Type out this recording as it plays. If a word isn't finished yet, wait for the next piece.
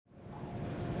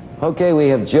Okay, we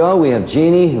have Joe, we have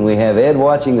Jeannie, and we have Ed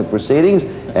watching the proceedings,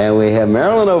 and we have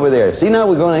Marilyn over there. See, now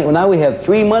we have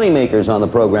 3 money makers on the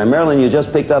program. Marilyn, you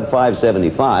just picked up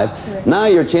 $575. Now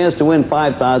your chance to win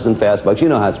 5,000 fast bucks. You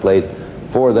know how it's played.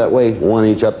 4 that way, 1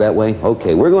 each up that way.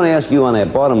 Okay, we're going to ask you on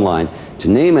that bottom line to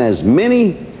name as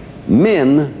many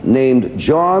men named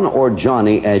John or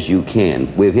Johnny as you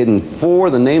can. We've hidden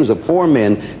the names of 4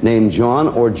 men named John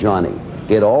or Johnny.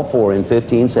 Get all 4 in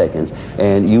 15 seconds,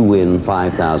 and you win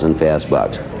 5,000 fast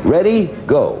bucks. Ready?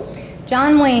 Go.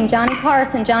 John Wayne, Johnny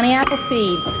Carson, Johnny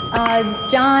Appleseed,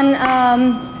 John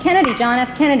Kennedy, John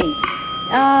F. Kennedy,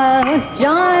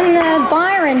 John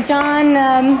Byron, John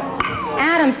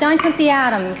Adams, John Quincy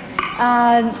Adams,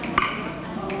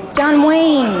 John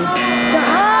Wayne.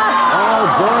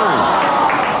 Oh, John.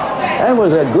 That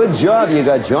was a good job. You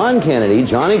got John Kennedy,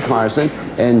 Johnny Carson,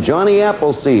 and Johnny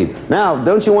Appleseed. Now,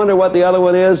 don't you wonder what the other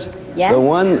one is? Yes. The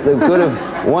one that could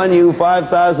have won you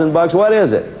 5,000 bucks. What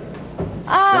is it?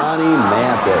 Johnny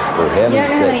Mathis, for heaven's sake. You don't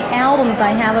know how many albums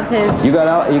I have of his. You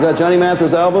got Johnny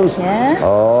Mathis albums? Yeah.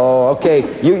 Oh,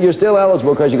 okay. You're still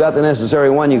eligible because you got the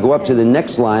necessary one. You go up to the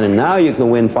next line, and now you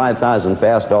can win 5,000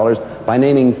 fast dollars by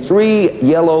naming 3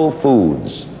 yellow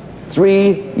foods.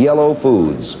 3 yellow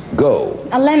foods. Go.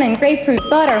 A lemon, grapefruit,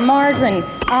 butter, margarine,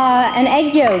 an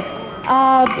egg yolk,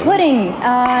 pudding,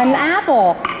 an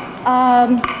apple,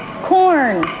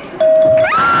 corn.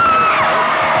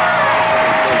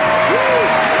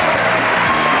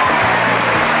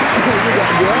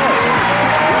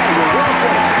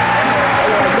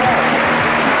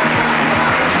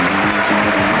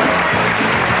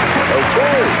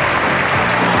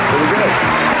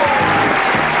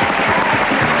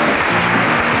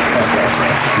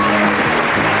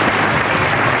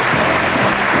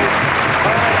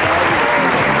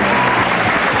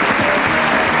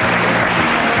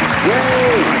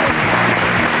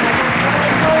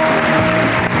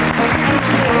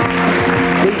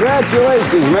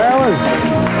 Congratulations,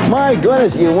 Marilyn. My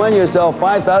goodness, you won yourself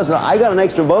 5,000. I got an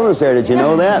extra bonus there. Did you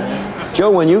know that?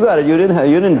 Joe, when you got it, you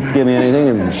didn't give me anything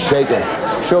and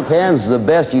shook hands is the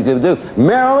best you could do.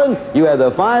 Marilyn, you had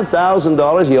the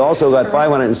 $5,000. You also got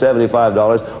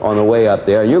 $575 on the way up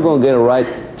there. You're going to get a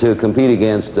right to compete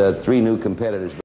against 3 new competitors.